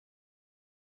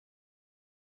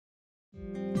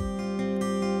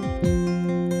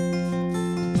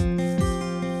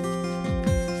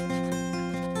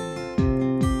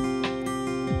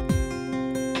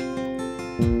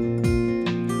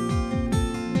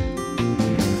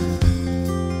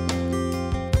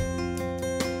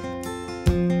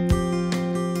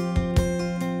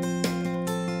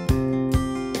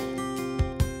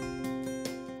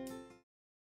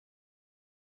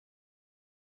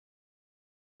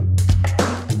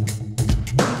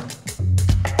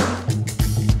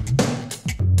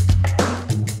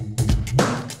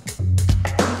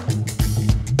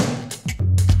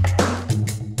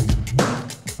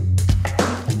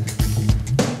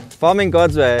Farming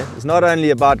God's way is not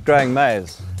only about growing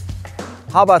maize.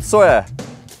 How about soya,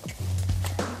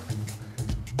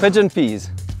 pigeon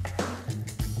peas,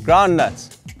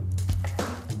 groundnuts,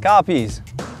 cowpeas,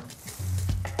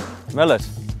 millet,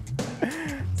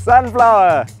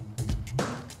 sunflower.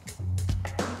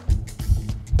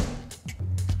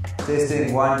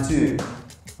 Testing 1, 2.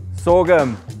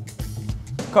 Sorghum,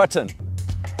 cotton,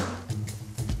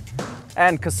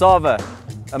 and cassava,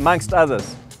 amongst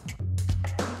others.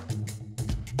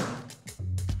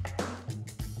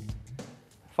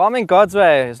 Farming God's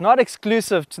way is not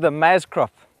exclusive to the maize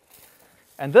crop,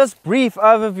 and this brief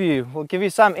overview will give you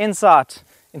some insight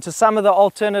into some of the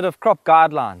alternative crop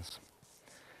guidelines.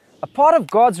 A part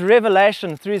of God's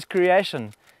revelation through His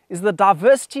creation is the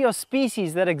diversity of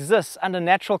species that exists under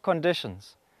natural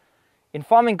conditions. In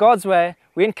Farming God's way,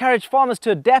 we encourage farmers to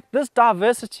adapt this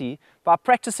diversity by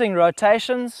practicing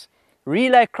rotations,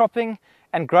 relay cropping,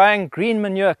 and growing green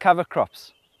manure cover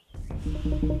crops.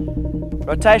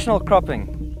 Rotational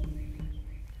cropping.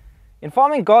 In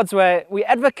Farming God's way, we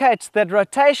advocate that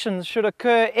rotations should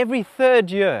occur every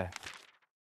 3rd year.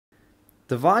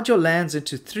 Divide your lands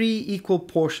into 3 equal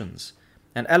portions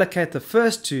and allocate the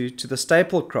first 2 to the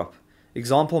staple crop,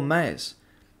 example maize,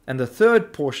 and the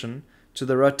 3rd portion to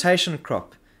the rotation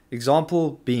crop,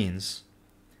 example beans.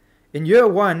 In year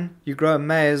 1, you grow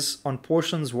maize on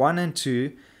portions 1 and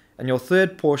 2, and your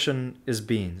 3rd portion is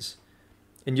beans.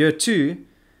 In year 2,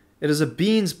 it is a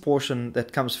beans portion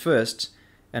that comes first,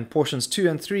 and portions 2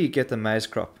 and 3 get the maize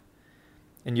crop.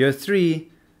 In year 3,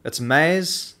 it's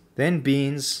maize, then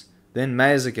beans, then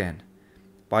maize again.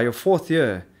 By your 4th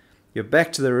year, you're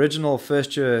back to the original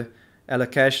first year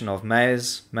allocation of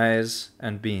maize, maize,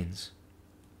 and beans.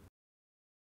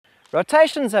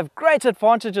 Rotations have great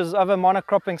advantages over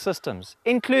monocropping systems,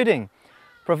 including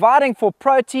providing for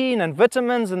protein and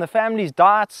vitamins in the family's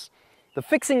diets, the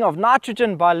fixing of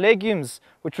nitrogen by legumes,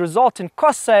 which result in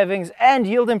cost savings and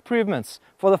yield improvements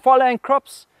for the following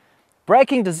crops,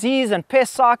 breaking disease and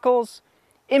pest cycles,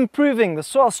 improving the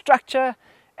soil structure,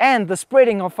 and the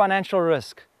spreading of financial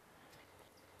risk.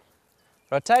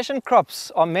 Rotation crops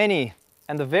are many,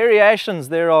 and the variations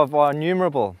thereof are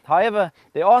innumerable. However,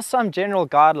 there are some general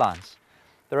guidelines.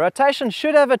 The rotation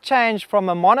should have a change from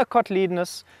a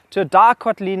monocotyledonous to a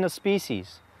dicotyledonous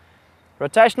species.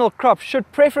 Rotational crops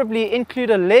should preferably include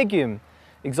a legume,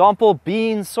 example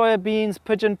beans, soybeans,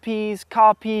 pigeon peas,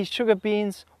 cowpeas, sugar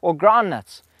beans, or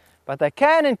groundnuts, but they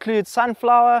can include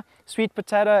sunflower, sweet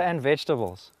potato, and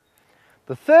vegetables.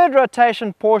 The 3rd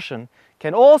rotation portion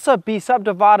can also be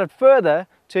subdivided further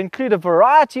to include a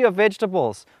variety of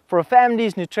vegetables for a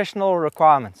family's nutritional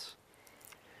requirements.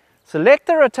 Select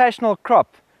the rotational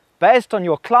crop based on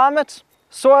your climate,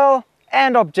 soil,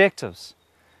 and objectives.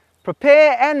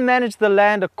 Prepare and manage the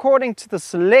land according to the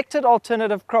selected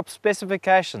alternative crop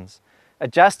specifications,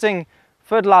 adjusting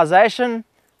fertilization,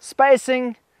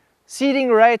 spacing, seeding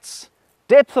rates,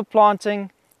 depth of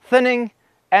planting, thinning,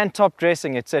 and top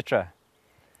dressing, etc.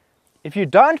 If you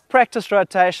don't practice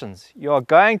rotations, you are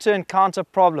going to encounter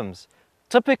problems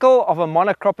typical of a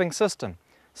monocropping system,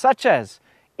 such as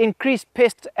increased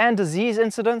pest and disease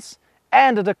incidence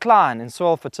and a decline in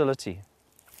soil fertility.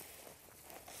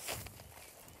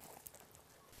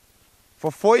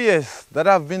 For 4 years that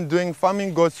I've been doing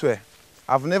Farming God's way,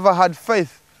 I've never had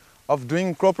faith of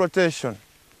doing crop rotation.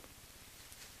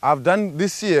 I've done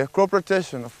this year crop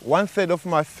rotation of 1/3 of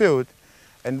my field,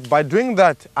 and by doing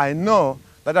that, I know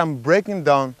that I'm breaking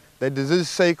down the disease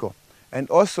cycle and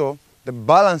also the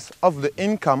balance of the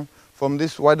income from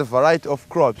this wide variety of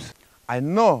crops. I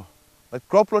know that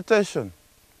crop rotation,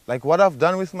 like what I've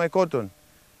done with my cotton,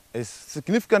 is a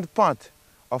significant part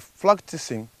of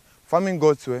practicing Farming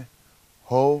God's way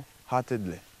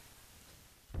wholeheartedly.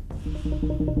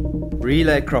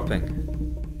 Relay cropping.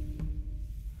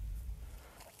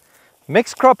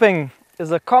 Mixed cropping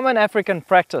is a common African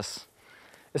practice,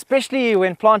 especially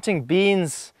when planting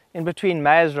beans in between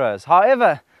maize rows.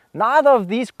 However, neither of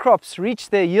these crops reach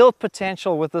their yield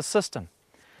potential with this system.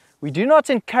 we do not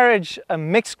encourage a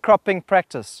mixed cropping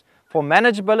practice for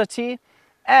manageability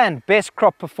and best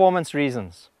crop performance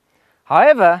reasons.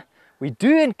 However, we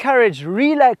do encourage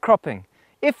relay cropping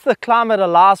if the climate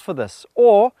allows for this,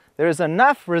 or there is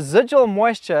enough residual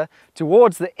moisture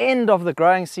towards the end of the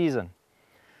growing season.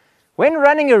 When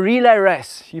running a relay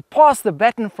race, you pass the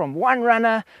baton from one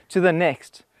runner to the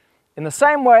next. In the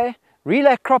same way,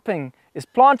 relay cropping is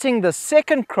planting the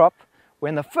second crop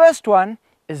when the first one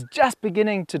is just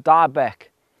beginning to die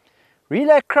back.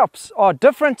 Relay crops are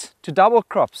different to double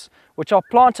crops, which are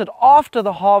planted after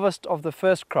the harvest of the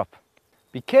first crop.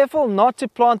 Be careful not to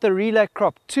plant the relay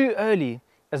crop too early,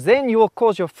 as then you will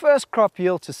cause your first crop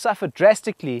yield to suffer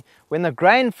drastically when the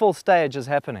grain fill stage is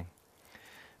happening.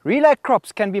 Relay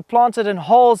crops can be planted in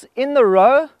holes in the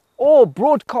row or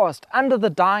broadcast under the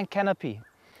dying canopy.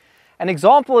 An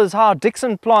example is how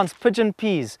Dixon plants pigeon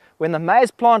peas when the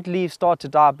maize plant leaves start to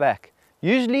die back,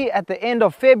 usually at the end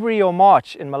of February or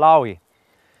March in Malawi.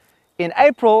 In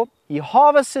April, he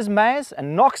harvests his maize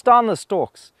and knocks down the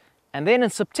stalks, and then in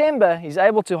September he's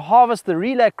able to harvest the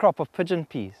relay crop of pigeon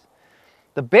peas.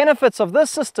 The benefits of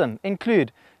this system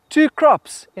include 2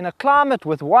 crops in a climate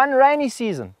with 1 rainy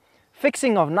season,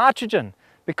 fixing of nitrogen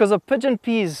because of pigeon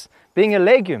peas being a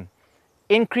legume,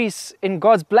 increase in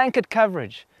God's blanket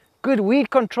coverage, good weed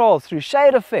control through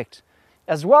shade effect,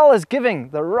 as well as giving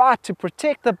the right to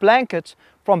protect the blanket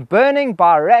from burning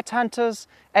by rat hunters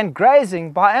and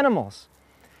grazing by animals.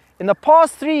 In the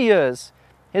past 3 years,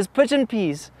 his pigeon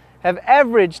peas have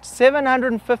averaged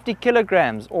 750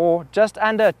 kilograms or just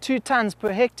under 2 tons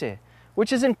per hectare,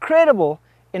 which is incredible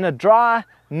in a dry,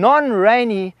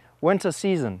 non-rainy winter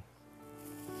season.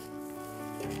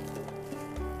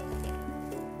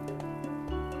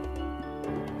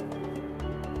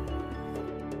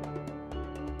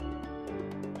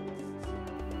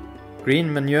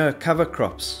 Green manure cover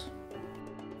crops.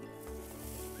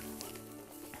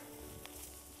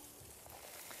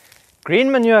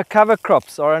 Green manure cover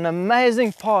crops are an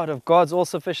amazing part of God's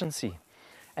all-sufficiency,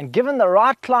 and given the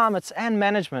right climates and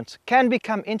management, can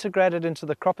become integrated into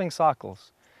the cropping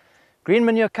cycles. Green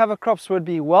manure cover crops would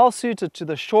be well suited to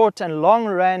the short and long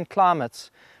rain climates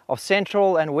of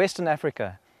Central and Western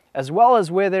Africa, as well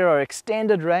as where there are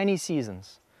extended rainy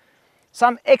seasons.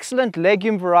 Some excellent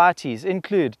legume varieties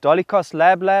include Dolichos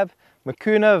Lab,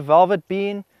 Mucuna velvet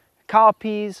bean,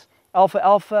 cowpeas,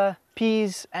 alfalfa,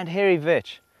 peas and hairy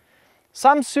vetch.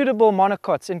 Some suitable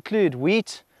monocots include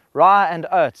wheat, rye and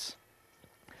oats.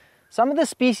 Some of the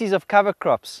species of cover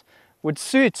crops would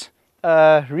suit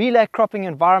a relay cropping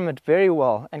environment very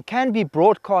well and can be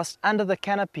broadcast under the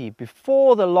canopy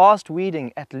before the last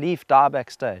weeding at leaf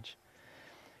dieback stage.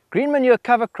 Green manure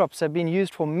cover crops have been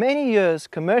used for many years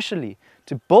commercially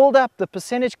to build up the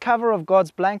percentage cover of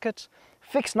God's blanket,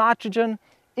 fix nitrogen,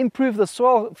 improve the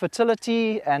soil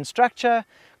fertility and structure,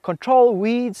 control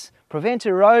weeds, prevent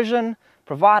erosion,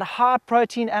 provide high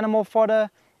protein animal fodder,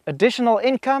 additional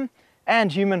income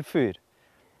and human food.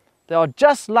 They are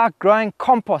just like growing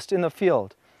compost in the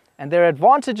field, and their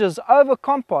advantages over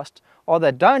compost are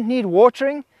they don't need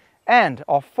watering and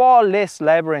are far less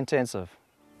labor intensive.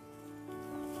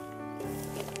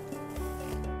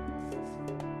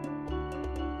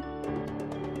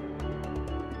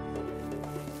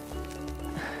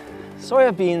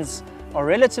 Soya beans are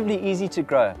relatively easy to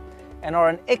grow and are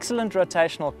an excellent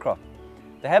rotational crop.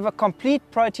 They have a complete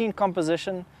protein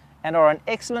composition and are an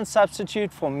excellent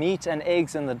substitute for meat and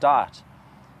eggs in the diet.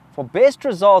 For best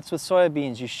results with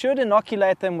soybeans, you should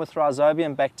inoculate them with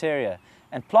rhizobium bacteria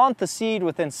and plant the seed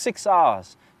within 6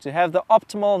 hours to have the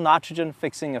optimal nitrogen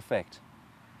fixing effect.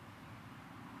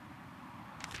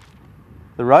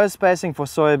 The row spacing for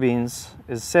soybeans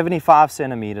is 75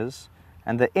 centimeters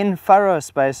and the in-furrow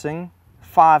spacing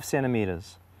 5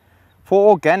 centimeters.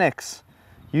 For organics,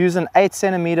 use an 8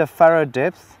 centimeter furrow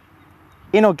depth,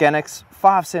 inorganics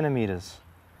 5 centimeters.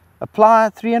 Apply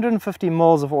 350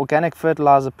 ml of organic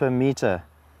fertilizer per meter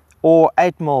or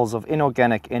 8 ml of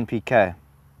inorganic NPK.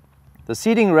 The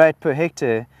seeding rate per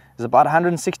hectare is about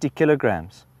 160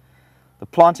 kilograms. The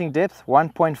planting depth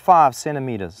 1.5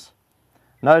 centimeters.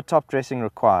 No top dressing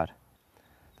required.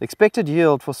 The expected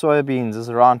yield for soybeans is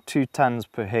around 2 tons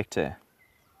per hectare.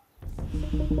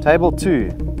 Table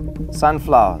 2.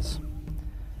 Sunflowers.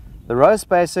 The row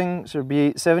spacing should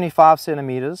be 75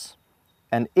 centimeters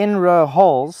and in-row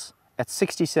holes at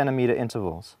 60 centimeter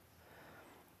intervals.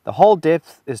 The hole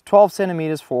depth is 12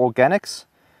 centimeters for organics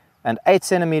and 8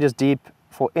 centimeters deep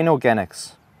for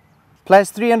inorganics.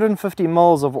 Place 350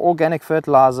 ml of organic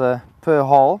fertilizer per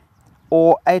hole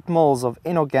or 8 ml of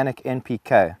inorganic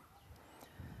NPK.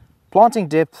 Planting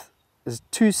depth is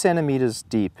 2 centimeters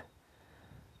deep.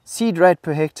 Seed rate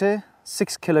per hectare,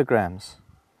 6 kilograms.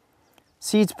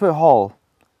 Seeds per hole,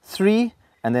 3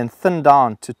 and then thinned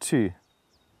down to 2.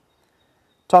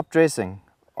 Top dressing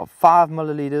of 5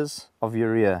 milliliters of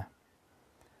urea.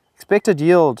 Expected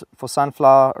yield for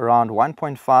sunflower around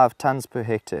 1.5 tons per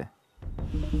hectare.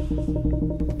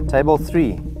 Table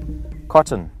 3.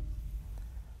 Cotton.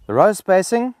 The row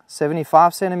spacing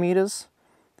 75 centimeters.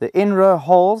 The in-row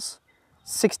holes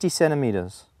 60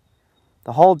 centimeters.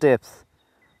 The hole depth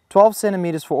 12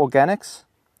 centimeters for organics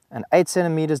and 8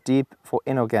 centimeters deep for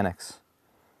inorganics.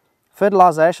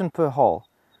 Fertilization per hole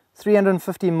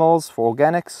 350 moles for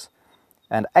organics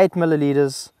and 8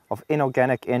 milliliters of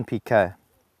inorganic NPK.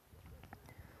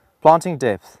 Planting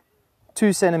depth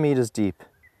 2 centimeters deep.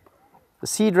 The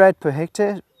seed rate per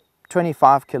hectare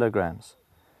 25 kilograms.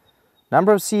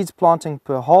 Number of seeds planting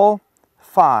per hole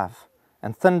 5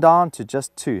 and thinned down to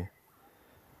just 2.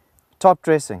 Top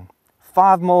dressing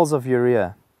 5 moles of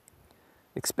urea.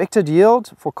 Expected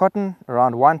yield for cotton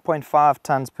around 1.5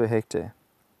 tons per hectare.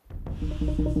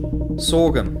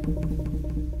 Sorghum.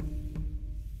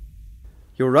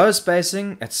 Your row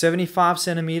spacing at 75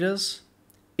 centimeters,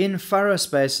 in furrow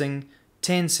spacing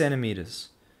 10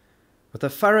 centimeters, with a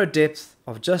furrow depth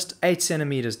of just 8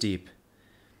 centimeters deep.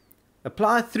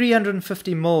 Apply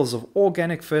 350 moles of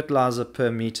organic fertilizer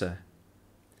per meter.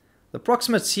 The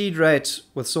approximate seed rate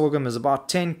with sorghum is about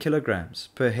 10 kilograms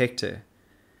per hectare.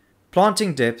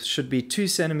 Planting depth should be 2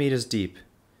 centimeters deep,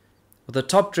 with a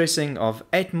top dressing of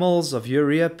 8 moles of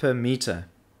urea per meter.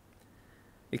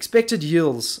 Expected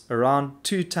yields around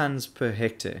 2 tons per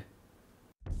hectare.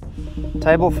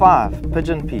 Table 5.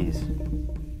 Pigeon peas.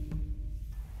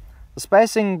 The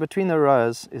spacing between the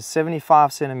rows is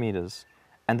 75 centimeters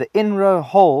and the in-row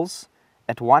holes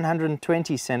at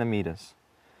 120 centimeters.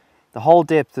 The hole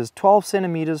depth is 12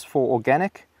 centimeters for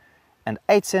organic and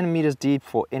 8 centimeters deep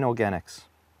for inorganics.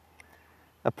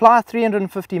 Apply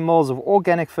 350 moles of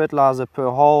organic fertilizer per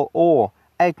hole or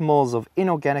 8 moles of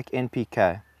inorganic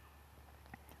NPK.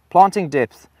 Planting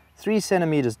depth 3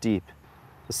 centimeters deep.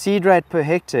 The seed rate per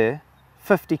hectare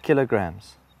 50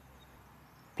 kilograms.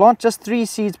 Plant just 3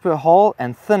 seeds per hole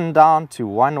and thin down to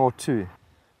 1 or 2.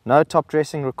 No top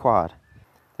dressing required.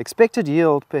 The expected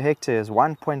yield per hectare is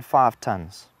 1.5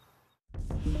 tons.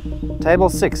 Table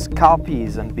 6.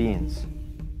 Cowpeas and beans.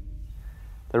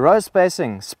 The row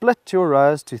spacing, split your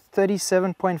rows to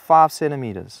 37.5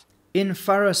 centimeters. In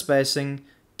furrow spacing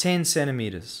 10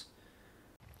 centimeters.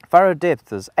 Furrow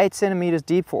depth is 8 centimeters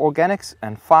deep for organics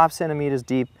and 5 centimeters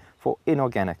deep for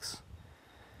inorganics.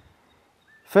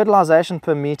 Fertilization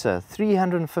per meter,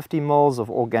 350 moles of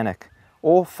organic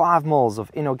or 5 moles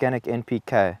of inorganic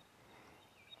NPK.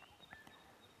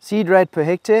 Seed rate per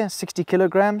hectare, 60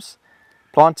 kilograms.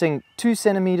 Planting 2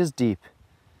 centimeters deep.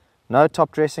 No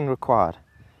top dressing required.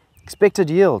 Expected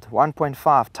yield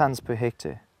 1.5 tons per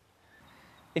hectare.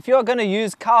 If you are going to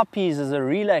use cowpeas as a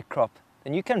relay crop,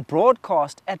 then you can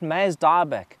broadcast at maize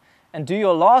dieback and do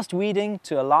your last weeding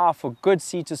to allow for good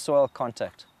seed to soil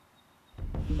contact.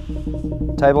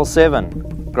 Table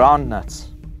 7. Groundnuts.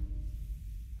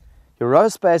 Your row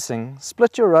spacing,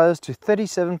 split your rows to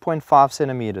 37.5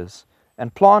 centimeters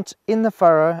and plant in the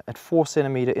furrow at 4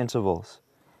 centimeter intervals.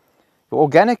 Your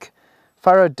organic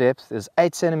furrow depth is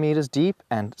 8 centimeters deep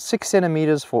and 6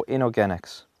 centimeters for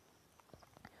inorganics.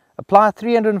 Apply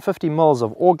 350 moles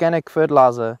of organic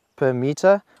fertilizer per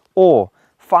meter or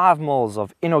 5 moles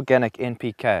of inorganic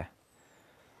NPK.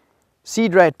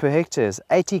 Seed rate per hectare is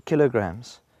 80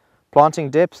 kilograms.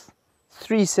 Planting depth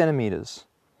 3 centimeters.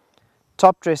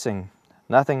 Top dressing,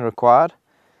 nothing required,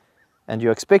 and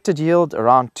your expected yield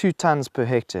around 2 tons per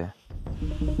hectare.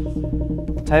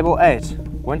 Table 8.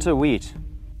 Winter wheat.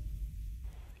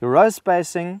 Your row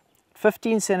spacing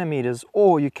 15 centimeters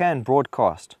or you can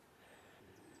broadcast.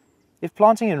 If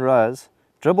planting in rows,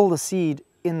 dribble the seed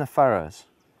in the furrows.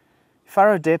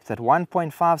 Furrow depth at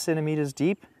 1.5 centimeters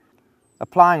deep,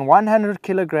 applying 100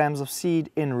 kilograms of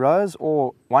seed in rows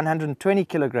or 120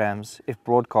 kilograms if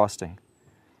broadcasting.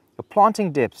 Your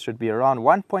planting depth should be around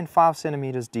 1.5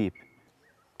 centimeters deep.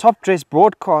 Top dress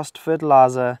broadcast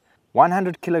fertilizer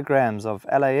 100 kilograms of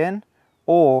LAN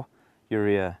or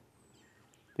urea.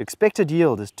 The expected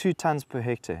yield is 2 tons per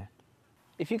hectare.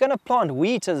 If you're going to plant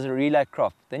wheat as a relay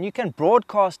crop, then you can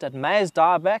broadcast at maize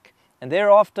dieback and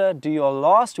thereafter do your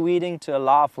last weeding to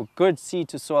allow for good seed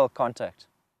to soil contact.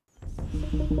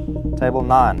 Table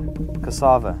 9.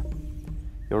 Cassava.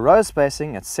 Your row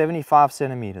spacing at 75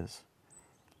 centimeters.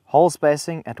 Hole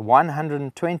spacing at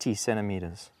 120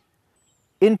 centimeters.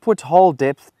 Input hole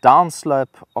depth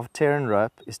downslope of terrain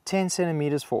rope is 10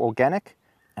 centimeters for organic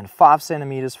and 5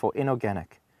 centimeters for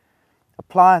inorganic.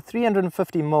 Apply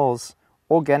 350 moles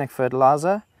organic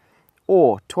fertilizer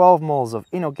or 12 moles of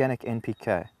inorganic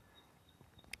NPK.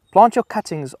 Plant your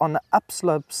cuttings on the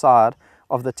upslope side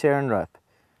of the terrain rope,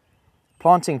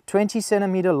 planting 20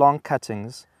 centimeter long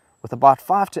cuttings with about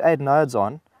 5 to 8 nodes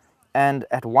on and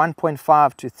at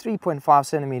 1.5 to 3.5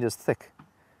 centimeters thick.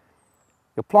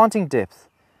 Your planting depth: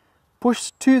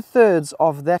 push 2/3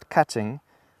 of that cutting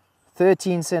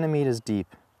 13 centimeters deep.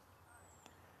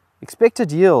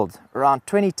 Expected yield around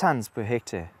 20 tons per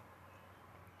hectare.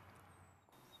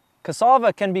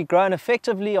 Cassava can be grown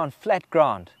effectively on flat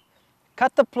ground.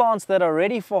 Cut the plants that are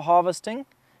ready for harvesting,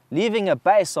 leaving a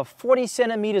base of 40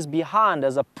 centimeters behind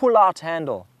as a pull-out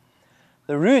handle.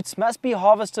 The roots must be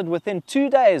harvested within 2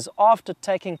 days after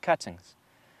taking cuttings.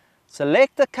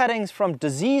 Select the cuttings from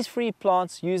disease-free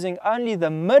plants using only the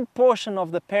mid portion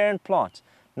of the parent plant,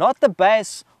 not the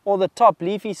base or the top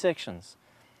leafy sections.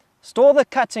 Store the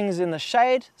cuttings in the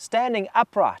shade, standing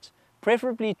upright,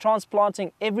 preferably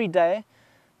transplanting every day,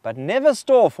 but never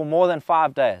store for more than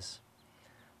 5 days.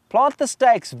 Plant the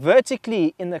stakes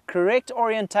vertically in the correct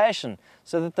orientation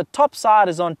so that the top side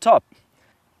is on top.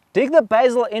 Dig the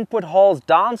basal input holes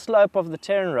downslope of the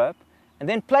terrain rope and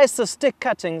then place the stick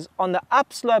cuttings on the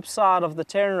upslope side of the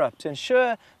terrain rope to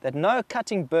ensure that no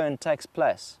cutting burn takes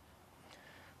place.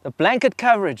 The blanket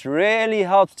coverage really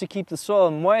helps to keep the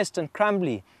soil moist and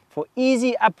crumbly for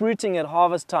easy uprooting at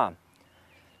harvest time.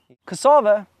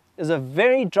 Cassava is a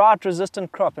very drought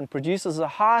resistant crop and produces a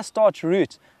high starch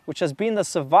root, which has been the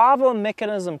survival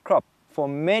mechanism crop for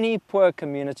many poor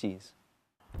communities.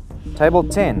 Table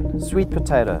 10, sweet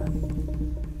potato.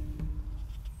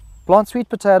 Plant sweet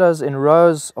potatoes in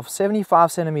rows of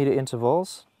 75 centimeter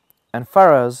intervals and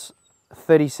furrows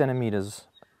 30 centimeters.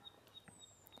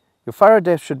 Your furrow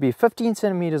depth should be 15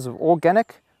 centimeters of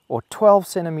organic or 12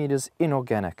 centimeters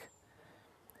inorganic.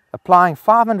 Applying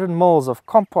 500 moles of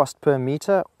compost per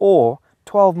meter or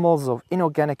 12 moles of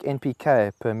inorganic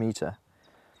NPK per meter.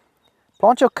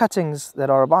 Plant your cuttings that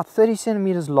are about 30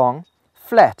 centimeters long,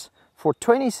 flat for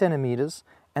 20 centimeters,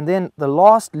 and then the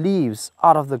last leaves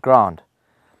out of the ground.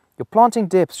 Your planting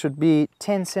depth should be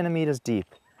 10 centimeters deep,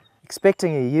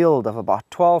 expecting a yield of about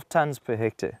 12 tons per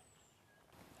hectare.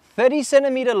 30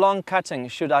 centimeter long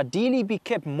cuttings should ideally be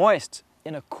kept moist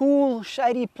in a cool,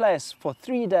 shady place for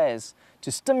 3 days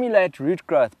to stimulate root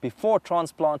growth before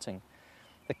transplanting.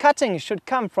 The cuttings should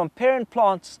come from parent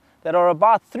plants that are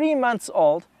about 3 months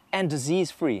old and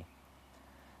disease-free.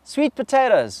 Sweet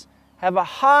potatoes have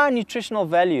a high nutritional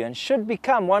value and should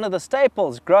become one of the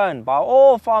staples grown by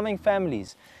all farming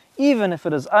families, even if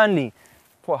it is only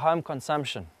for home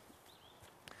consumption.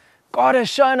 God has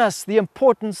shown us the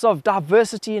importance of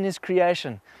diversity in His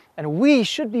creation, and we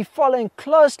should be following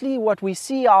closely what we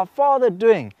see our Father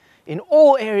doing in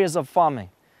all areas of farming.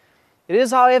 It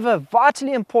is, however,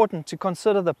 vitally important to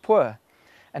consider the poor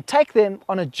and take them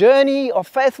on a journey of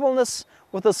faithfulness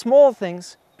with the small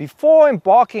things before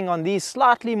embarking on these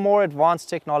slightly more advanced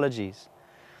technologies.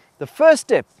 The first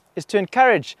step is to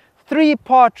encourage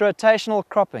 3-part rotational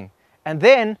cropping and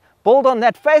then build on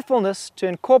that faithfulness to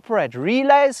incorporate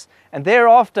relays and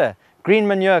thereafter green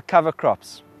manure cover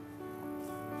crops.